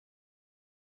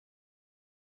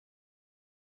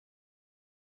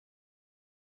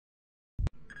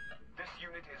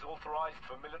unit is authorized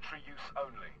for military use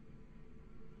only.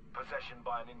 Possession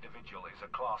by an individual is a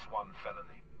Class 1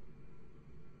 felony.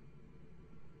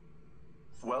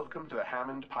 Welcome to the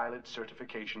Hammond Pilot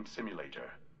Certification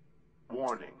Simulator.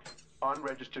 Warning,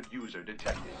 unregistered user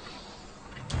detected.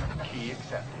 Key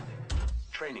accepted.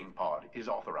 Training pod is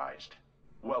authorized.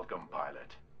 Welcome,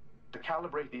 pilot. To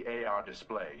calibrate the AR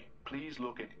display, please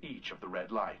look at each of the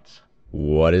red lights.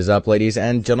 What is up, ladies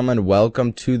and gentlemen?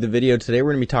 Welcome to the video. Today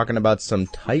we're going to be talking about some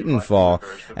Titanfall,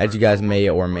 as you guys may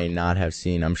or may not have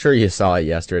seen. I'm sure you saw it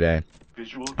yesterday.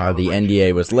 The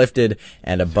NDA was lifted,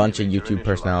 and a bunch of YouTube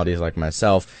personalities like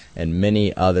myself and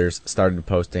many others started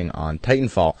posting on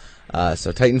Titanfall.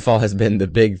 So Titanfall has been the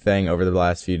big thing over the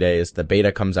last few days. The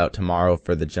beta comes out tomorrow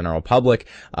for the general public,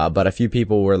 but a few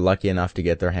people were lucky enough to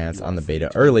get their hands on the beta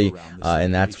early,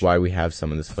 and that's why we have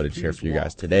some of this footage here for you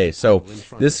guys today. So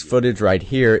this footage right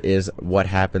here is what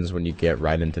happens when you get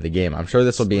right into the game. I'm sure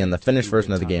this will be in the finished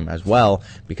version of the game as well,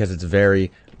 because it's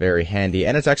very handy,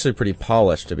 and it's actually pretty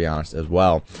polished, to be honest, as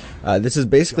well. This is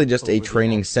basically just a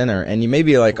training center, and you may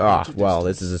be like, oh, well,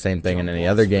 this is the same thing in any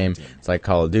other game. It's like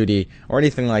Call of Duty or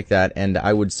anything like that, and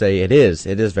I would say it is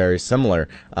very similar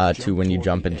to when you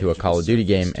jump into a Call of Duty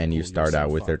game and you start out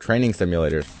with their training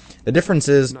simulators. The difference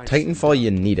is, Titanfall,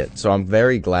 you need it, so I'm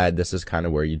very glad this is kind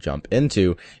of where you jump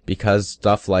into, because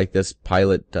stuff like this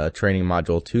pilot training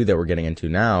module 2 that we're getting into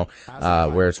now,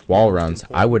 where it's wall runs,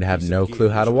 I would have no clue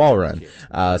how to wall run.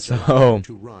 So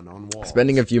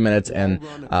spending a few minutes and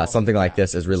something like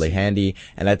this is really handy,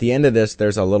 and at the end of this,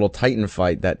 there's a little Titan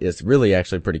fight that is really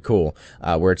actually pretty cool,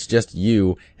 where it's just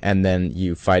you, and then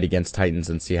you fight against Titans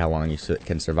and see how long you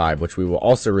can survive, which we will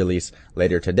also release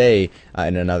later today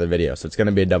in another video. So it's going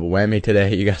to be a double whammy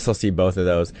today. You guys will see both of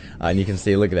those, and you can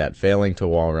see, look at that, failing to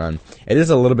wall run. It is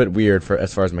a little bit weird for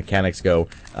as far as mechanics go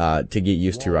to get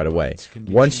used to right away.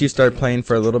 Once you start playing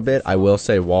for a little bit, I will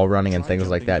say wall running and things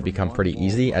like that become pretty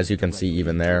easy. As you can see,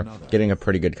 even there, getting a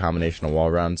pretty good combination of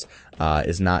wall runs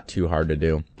is not too hard to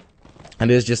do. And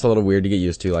it is just a little weird to get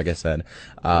used to, like I said.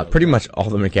 Pretty much all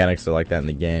the mechanics are like that in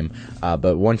the game.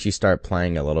 But once you start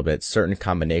playing a little bit, certain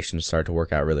combinations start to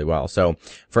work out really well. So,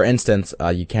 for instance,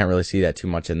 you can't really see that too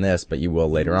much in this, but you will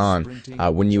later on.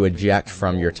 When you eject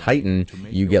from your Titan,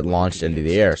 you get launched into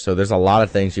the air. So there's a lot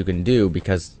of things you can do,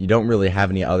 because you don't really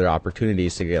have any other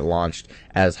opportunities to get launched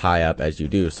as high up as you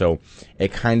do. So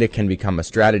it kind of can become a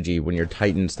strategy when your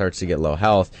Titan starts to get low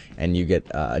health and you get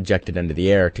ejected into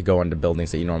the air to go into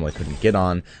buildings that you normally couldn't get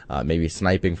on, maybe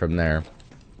sniping from there.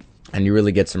 And you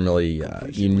really get some really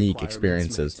unique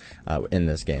experiences in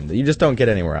this game that you just don't get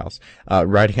anywhere else.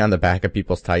 Riding on the back of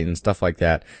people's Titans, stuff like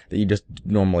that you just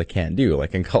normally can't do.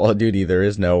 Like in Call of Duty, there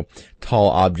is no tall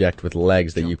object with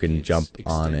legs that you can jump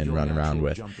on and run around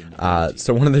with.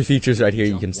 So one of the features right here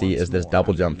you can see is this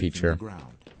double jump feature.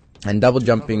 And double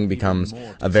jumping becomes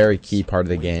a very key part of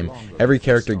the game. Every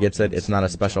character gets it. It's not a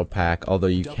special pack, although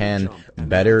you can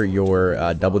better your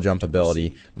double jump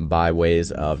ability by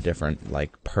ways of different,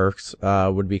 like, perks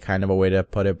would be kind of a way to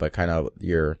put it, but kind of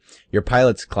your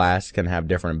pilot's class can have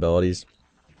different abilities.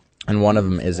 And one of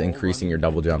them is increasing your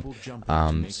double jump.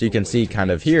 So you can see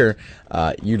kind of here,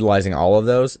 utilizing all of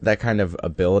those, that kind of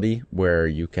ability where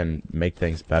you can make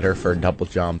things better for double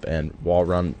jump and wall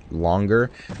run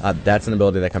longer. That's an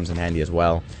ability that comes in handy as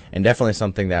well. And definitely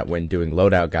something that when doing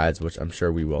loadout guides, which I'm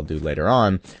sure we will do later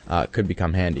on, could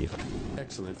become handy.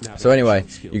 So anyway,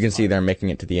 you can see they're making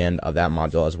it to the end of that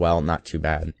module as well. Not too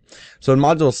bad. So in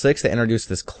module 6, they introduced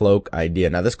this cloak idea.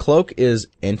 Now this cloak is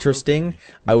interesting.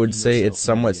 I would say it's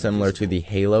somewhat similar to the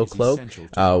Halo cloak,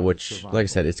 which, like I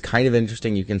said, it's kind of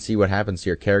interesting. You can see what happens to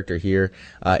your character here.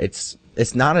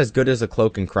 It's not as good as a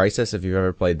cloak in Crysis, if you've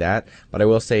ever played that, but I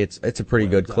will say it's a pretty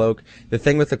good cloak. The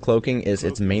thing with the cloaking is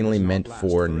it's mainly meant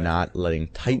for not letting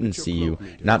Titans see you,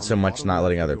 not so much not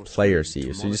letting other players see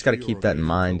you. So you just got to keep that in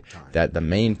mind, that the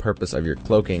main purpose of your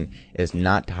cloaking is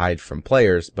not to hide from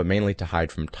players, but mainly to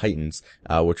hide from Titans,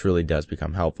 which really does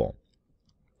become helpful.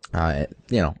 You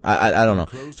know, I don't know.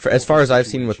 As far as I've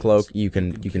seen with cloak, you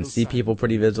can see people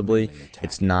pretty visibly.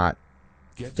 It's not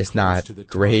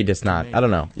great, it's not, I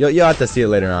don't know. You'll have to see it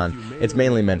later on. It's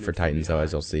mainly meant for Titans, though,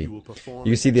 as you'll see. You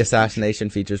can see the assassination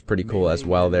feature is pretty cool as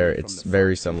well there. It's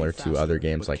very similar to other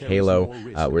games like Halo,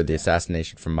 where the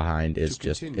assassination from behind is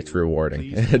just, it's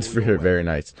rewarding. It's very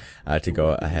nice to go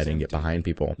ahead and get behind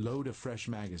people.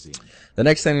 The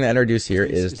next thing they introduce here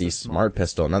is the Smart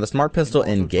Pistol. Now, the Smart Pistol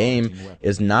in-game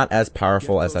is not as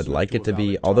powerful as I'd like it to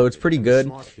be, although it's pretty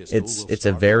good. It's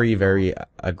a very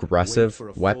aggressive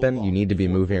weapon. You need to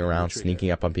be moving around, sneaking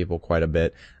up on people quite a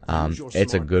bit.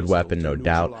 It's a good weapon, no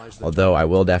doubt, although I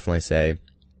will definitely say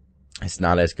It's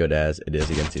not as good as it is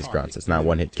against these grunts. It's not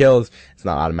one-hit kills. It's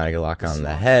not automatically lock on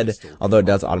the head, although it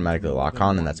does automatically lock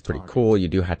on, and that's pretty cool. You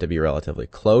do have to be relatively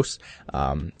close,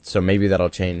 so maybe that'll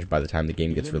change by the time the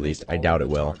game gets released. I doubt it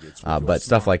will, but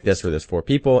stuff like this where there's 4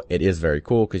 people, it is very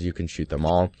cool because you can shoot them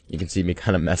all. You can see me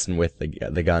kind of messing with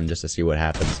the gun just to see what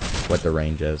happens, what the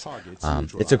range is.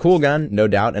 It's a cool gun, no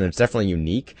doubt, and it's definitely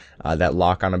unique. That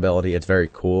lock-on ability, it's very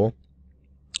cool.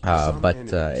 But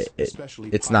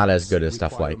it's not as good as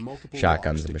stuff like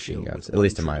shotguns and machine guns, at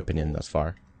least in my opinion thus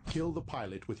far. Kill the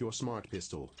pilot with your smart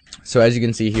pistol. So as you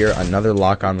can see here, another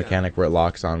lock-on mechanic where it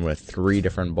locks on with 3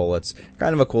 different bullets.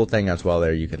 Kind of a cool thing as well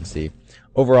there, you can see.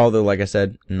 Overall, though, like I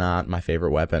said, not my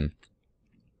favorite weapon.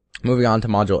 Moving on to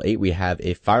Module 8, we have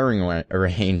a firing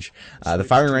range. The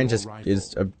firing range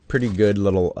is a pretty good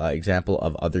little example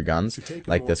of other guns,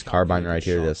 like this carbine right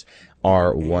here, this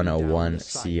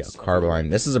R101C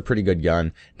carbine. This is a pretty good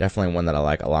gun, definitely one that I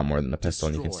like a lot more than the pistol,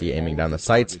 and you can see aiming down the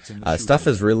sights. Stuff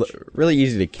is really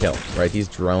easy to kill, right? These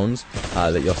drones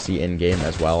that you'll see in-game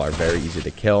as well are very easy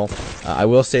to kill. I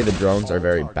will say the drones are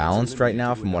very balanced right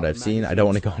now from what I've seen. I don't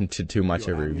want to go into too much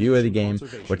of a review of the game,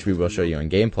 which we will show you in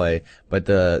gameplay, but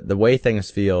the way things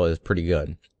feel is pretty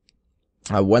good.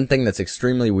 One thing that's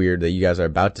extremely weird that you guys are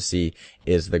about to see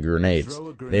is the grenades.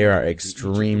 They are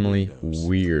extremely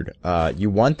weird. You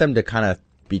want them to kind of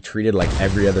be treated like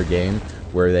every other game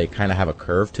where they kind of have a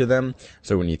curve to them.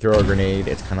 So when you throw a grenade,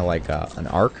 it's kind of like an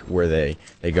arc where they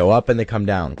go up and they come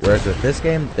down. Whereas with this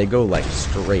game, they go like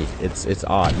straight. It's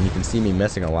odd, and you can see me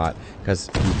missing a lot because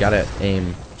you gotta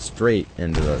aim straight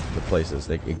into the places.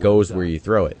 It goes where you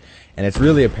throw it. And it's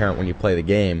really apparent when you play the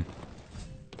game.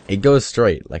 It goes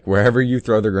straight, like wherever you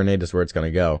throw the grenade is where it's going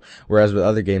to go. Whereas with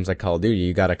other games like Call of Duty,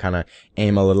 you got to kind of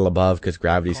aim a little above because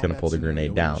gravity's going to pull the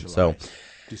grenade down. So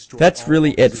that's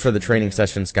really it for the training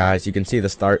sessions, guys. You can see the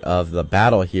start of the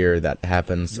battle here that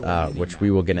happens, which we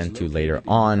will get into later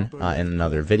on in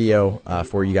another video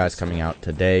for you guys coming out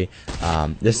today.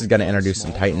 This is going to introduce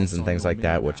some Titans and things like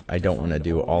that, which I don't want to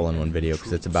do all in one video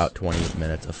because it's about 20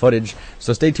 minutes of footage.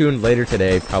 So stay tuned later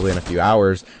today, probably in a few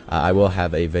hours. I will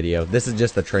have a video. This is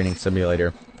just the training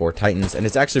simulator for Titans, and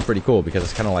it's actually pretty cool because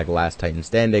it's kind of like Last Titan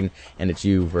Standing, and it's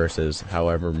you versus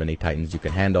however many Titans you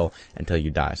can handle until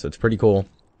you die. So it's pretty cool.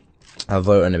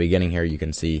 Although in the beginning here you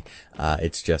can see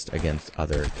it's just against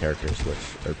other characters, which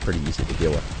are pretty easy to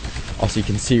deal with. Also, you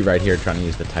can see right here trying to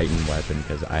use the Titan weapon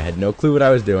because I had no clue what I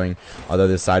was doing. Although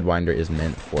this Sidewinder is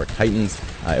meant for Titans,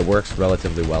 it works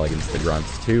relatively well against the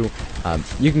grunts too.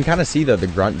 You can kind of see the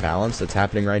grunt balance that's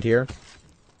happening right here.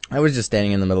 I was just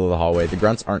standing in the middle of the hallway. The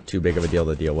grunts aren't too big of a deal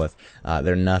to deal with.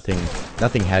 They're nothing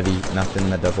heavy, nothing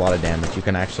that does a lot of damage. You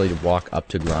can actually walk up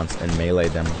to grunts and melee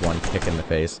them with one kick in the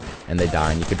face, and they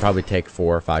die. And you could probably take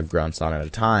 4 or 5 grunts on at a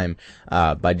time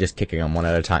by just kicking them one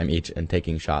at a time each and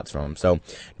taking shots from them. So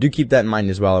do keep that in mind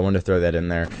as well. I wanted to throw that in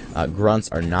there. Grunts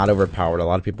are not overpowered. A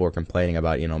lot of people were complaining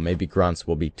about, you know, maybe grunts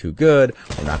will be too good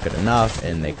or not good enough,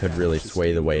 and they could really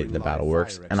sway the way the battle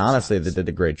works. And honestly, they did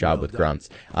a great job with grunts.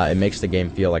 It makes the game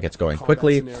feel like it's going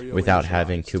quickly without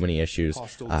having too many issues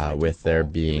with there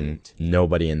being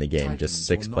nobody in the game, just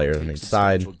 6 players on each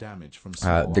side.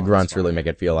 The grunts really make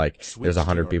it feel like there's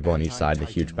 100 people on each side in a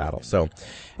huge battle. So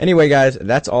anyway, guys,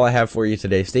 that's all I have for you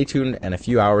today. Stay tuned. In a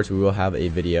few hours we will have a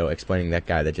video explaining that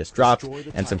guy that just dropped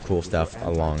and some cool stuff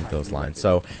along those lines.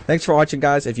 So thanks for watching,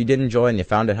 guys. If you did enjoy and you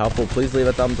found it helpful, please leave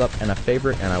a thumbs up and a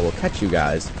favorite, and I will catch you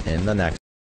guys in the next